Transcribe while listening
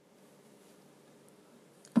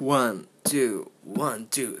1, 2, 1,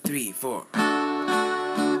 2, 3, 4.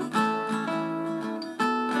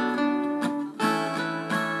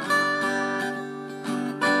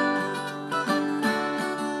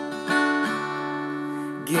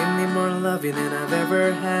 Give me more loving than I've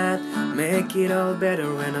ever had. Make it all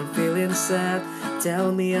better when I'm feeling sad.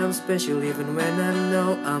 Tell me I'm special even when I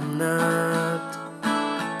know I'm not.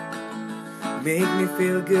 Make me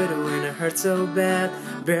feel good when it hurts so bad.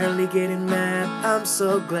 Barely getting mad. I'm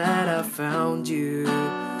so glad I found you.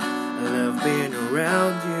 I love being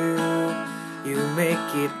around you. You make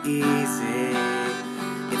it easy.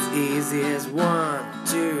 It's easy as 1,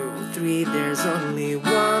 2, 3. There's only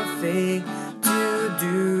one thing to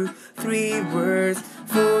do. 3 words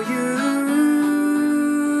for you.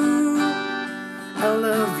 I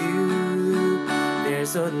love you.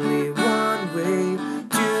 There's only one way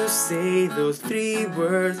to say those 3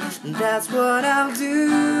 words, and that's what I'll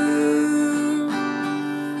do.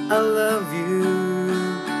 I love you.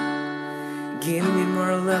 Give me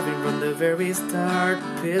more loving from the very start.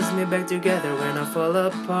 Piece me back together when I fall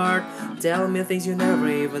apart. Tell me things you never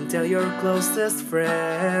even tell your closest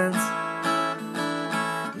friends.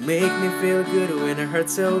 Make me feel good when it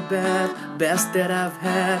hurts so bad. Best that I've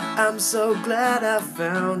had. I'm so glad I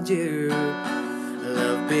found you. I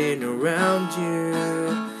love being around you.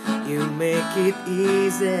 You make it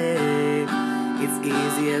easy. It's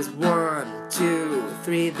easy as 1, 2,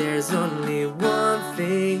 3. There's only one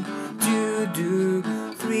thing to do.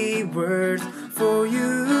 3 words for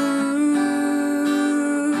you.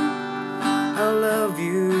 I love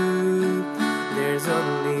you. There's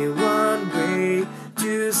only one way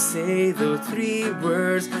to say those 3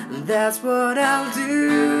 words, and that's what I'll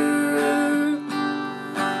do.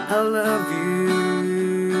 I love you.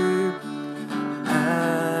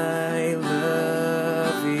 I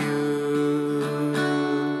love you.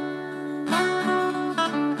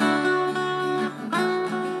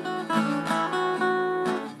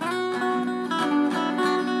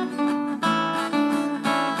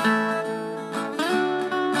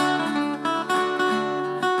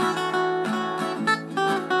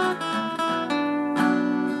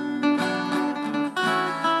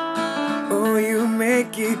 Oh, you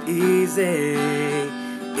make it easy.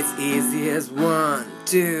 It's easy as 1,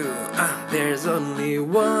 2. There's only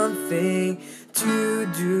one thing to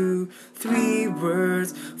do. 3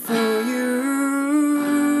 words for you.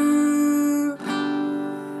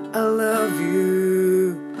 I love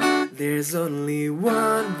you. There's only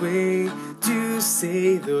one way to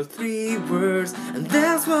say those 3 words, and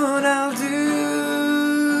that's what I'll do.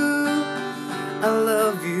 I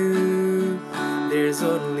love you. There's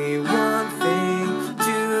only one thing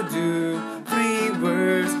to do. 3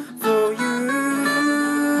 words for you.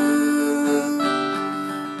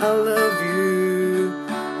 I love you.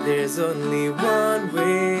 There's only one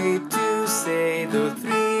way to say those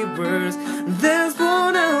 3 words. There's